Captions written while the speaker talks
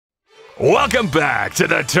Welcome back to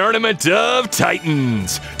the Tournament of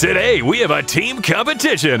Titans. Today we have a team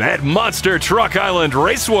competition at Monster Truck Island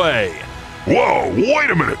Raceway. Whoa,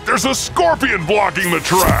 wait a minute, there's a scorpion blocking the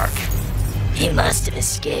track. He must have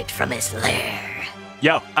escaped from his lair.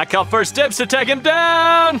 Yo, I call first dibs to take him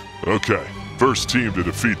down. Okay, first team to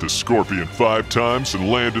defeat the scorpion 5 times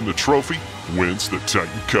and land in the trophy wins the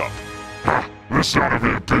Titan Cup. This ought to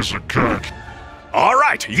be a piece of cake. All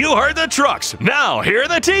right, you heard the trucks. Now here are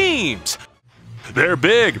the teams. They're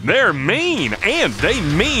big, they're mean, and they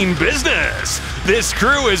mean business. This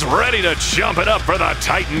crew is ready to jump it up for the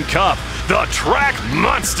Titan Cup, the Track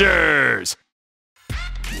Monsters.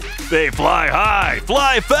 They fly high,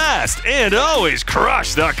 fly fast, and always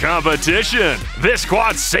crush the competition. This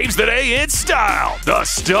squad saves the day in style, the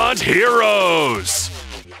Stunt Heroes.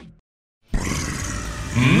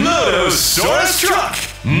 Motosaurus Truck,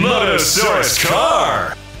 Motosaurus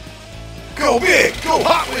Car. Go big, go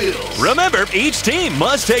Hot Wheels! Remember, each team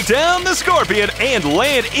must take down the Scorpion and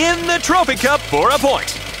land in the Trophy Cup for a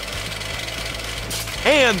point.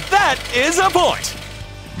 And that is a point.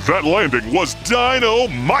 That landing was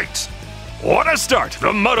dynamite! What a start!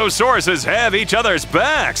 The Motosauruses have each other's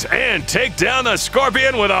backs and take down the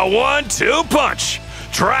Scorpion with a 1-2 punch.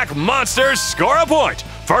 Track Monsters score a point.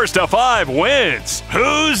 First to 5 wins.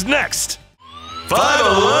 Who's next?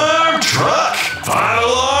 5-alarm truck,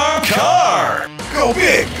 5-alarm car. Go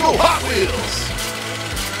big, go Hot Wheels!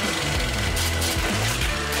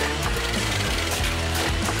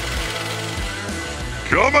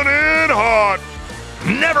 Coming in hot!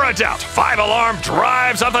 Never a doubt, 5-alarm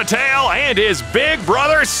drives up the tail and his big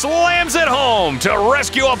brother slams it home to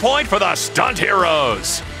rescue a point for the Stunt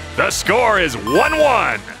Heroes. The score is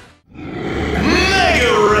 1-1.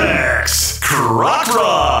 Mega Rex, Croc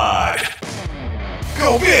Rod.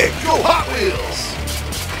 Go big, go Hot Wheels!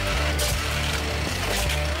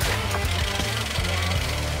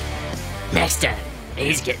 Next time,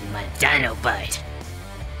 he's getting my dino bite.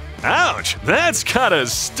 Ouch, that's gotta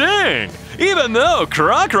sting. Even though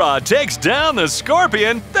Croc Rod takes down the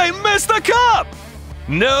Scorpion, they miss the cup.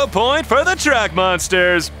 No point for the Track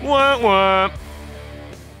Monsters. Wah wah.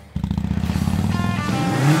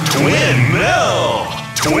 Twin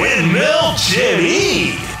Mill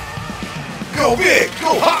Jenny. Go big,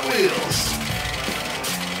 go Hot Wheels!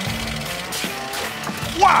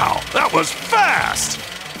 Wow, that was fast.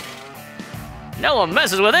 No one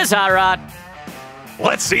messes with this hot rod.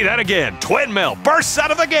 Let's see that again. Twin Mill bursts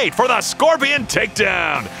out of the gate for the Scorpion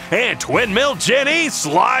takedown. And Twin Mill Jenny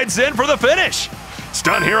slides in for the finish.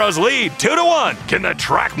 Stunt Heroes lead 2-1. Can the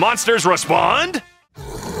Track Monsters respond?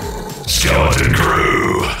 Skeleton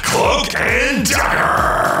Crew, Cloak and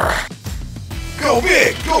Dagger. Go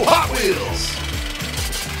big, go Hot Wheels!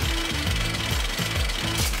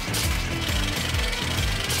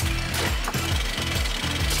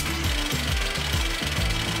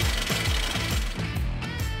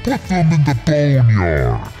 Put them in the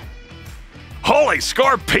boneyard! Holy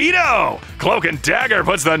Scorpedo! Cloak and Dagger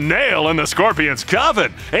puts the nail in the Scorpion's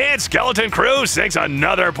coffin, and Skeleton Crew sinks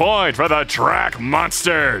another point for the Track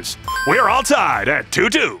Monsters. We're all tied at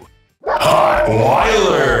 2-2. Hot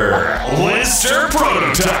Weiler, Lister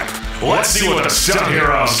Prototype. Let's see what the Stunt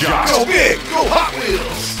Heroes got. Go big, go Hot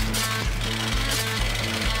Wheels!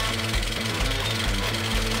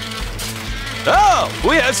 Oh,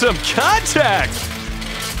 we have some contact.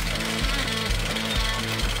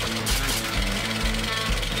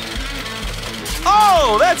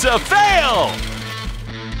 Oh, that's a fail!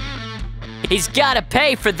 He's gotta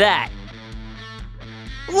pay for that.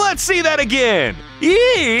 Let's see that again.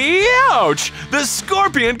 Ouch! The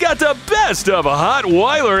Scorpion got the best of a Hot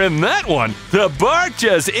Weiler in that one. The bark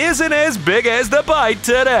just isn't as big as the bite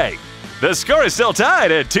today. The score is still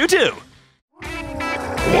tied at 2-2.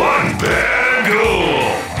 One bad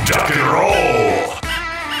goal. Duck and roll.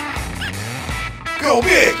 Go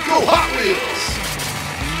big, go Hot Wheels!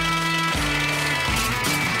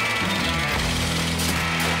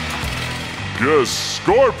 Guess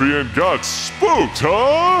Scorpion got spooked,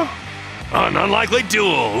 huh? An unlikely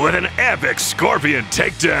duel with an epic Scorpion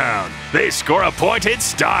takedown. They score a point in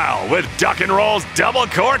style with Duck and Roll's double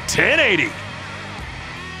court 1080.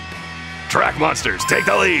 Track Monsters take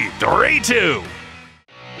the lead, 3-2.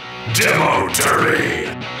 Demo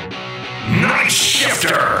Derby. Night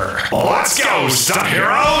Shifter. Let's go, Stunt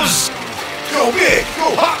Heroes. Go big,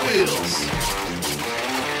 go Hot Wheels!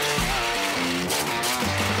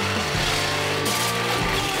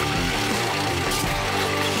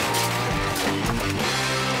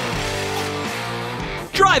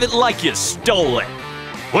 Drive it like you stole it.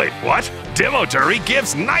 Wait, what? Demo Derby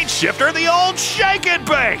gives Night Shifter the old shake and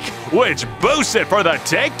bake, which boosts it for the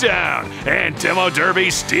takedown. And Demo Derby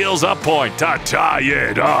steals a point to tie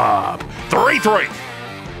it up. 3-3.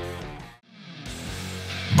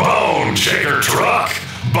 Bone Shaker Truck,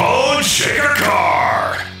 Bone Shaker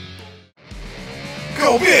Car.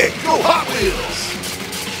 Go big, go Hot Wheels.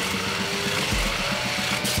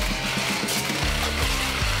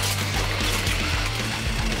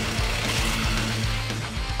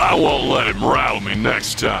 I won't let him rattle me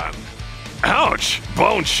next time. Ouch!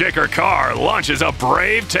 Bone Shaker Car launches a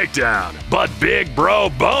brave takedown, but Big Bro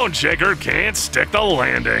Bone Shaker can't stick the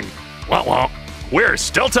landing. Well, we're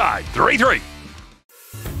still tied, 3-3.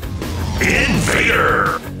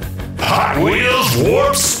 Invader! Hot Wheels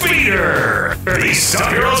Warp Speeder! These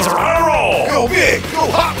stunt heroes are on a roll! Go big, go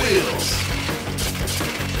Hot Wheels.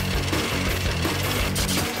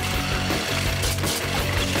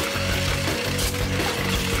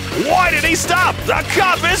 Why did he stop? The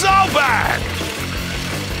cup is open!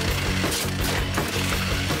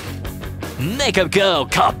 Make him go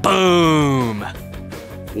kaboom!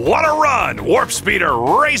 What a run! Warp Speeder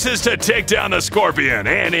races to take down the Scorpion,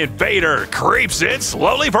 and Invader creeps in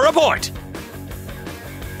slowly for a point.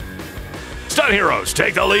 Stunt Heroes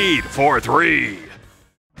take the lead, 4-3.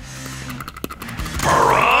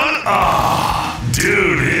 Piranha!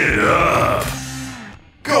 Dude it up!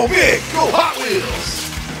 Go big, go Hot Wheels.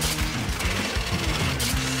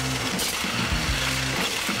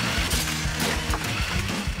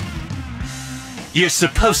 You're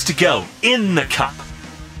supposed to go in the cup.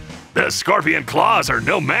 The Scorpion claws are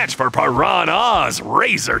no match for Piranha's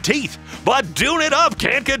razor teeth, but Dune It Up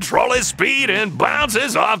can't control his speed and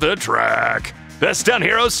bounces off the track. The Stunt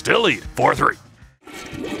Heroes still lead, 4-3.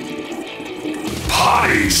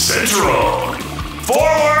 Potty Central!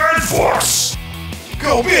 Forward Force!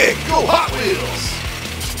 Go big, go Hot Wheels.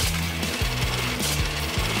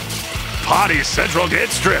 Potty Central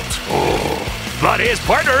gets stripped. Oh, but his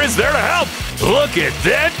partner is there to help. Look at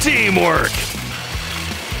that teamwork.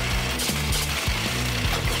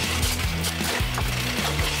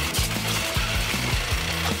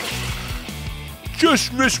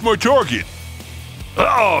 Just missed my target.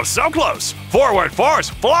 Oh, so close. Forward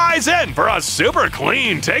Force flies in for a super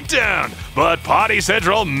clean takedown, but Potty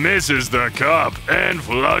Central misses the cup and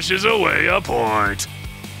flushes away a point.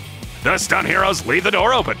 The Stunt Heroes leave the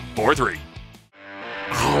door open, 4-3.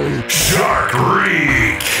 Shark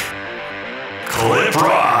Reek! Clip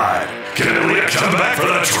Rod! Can Elliot come back for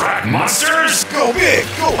the track monsters? Go big,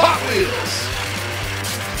 go Hot Wheels.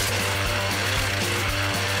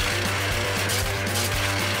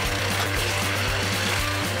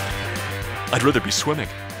 I'd rather be swimming.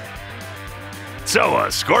 So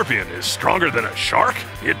a scorpion is stronger than a shark?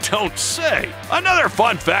 You don't say. Another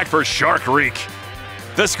fun fact for Shark Reek.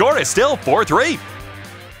 The score is still 4-3.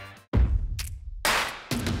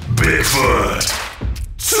 Bigfoot.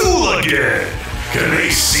 Tool again. Can they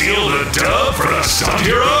seal the dub for the Stunt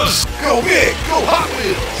Heroes? Go big, go Hot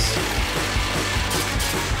Wheels.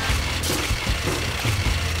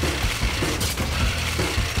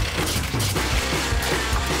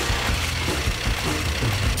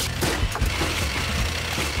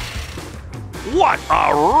 What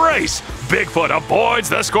a race! Bigfoot avoids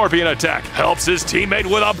the Scorpion attack, helps his teammate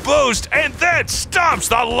with a boost, and then stomps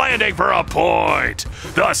the landing for a point.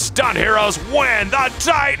 The Stunt Heroes win the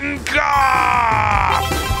Titan Cup!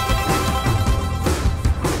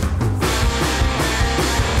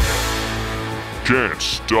 Can't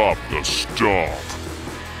stop the stomp.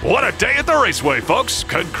 What a day at the Raceway, folks!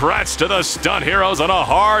 Congrats to the Stunt Heroes on a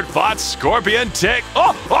hard-fought Scorpion take.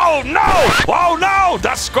 Oh no! Oh no!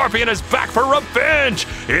 The Scorpion is back for revenge!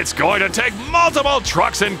 It's going to take multiple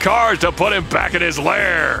trucks and cars to put him back in his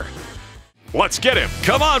lair. Let's get him!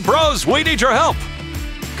 Come on, bros! We need your help!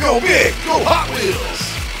 Go big, go Hot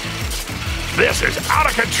Wheels. This is out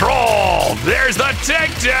of control! There's the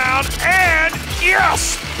takedown, and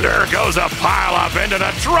yes! There goes a pile-up into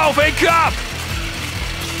the Trophy Cup!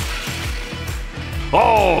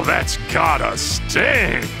 Oh, that's gotta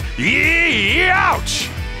sting! Yee, ouch!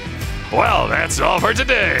 Well, that's all for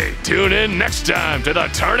today. Tune in next time to the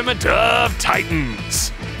Tournament of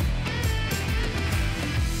Titans.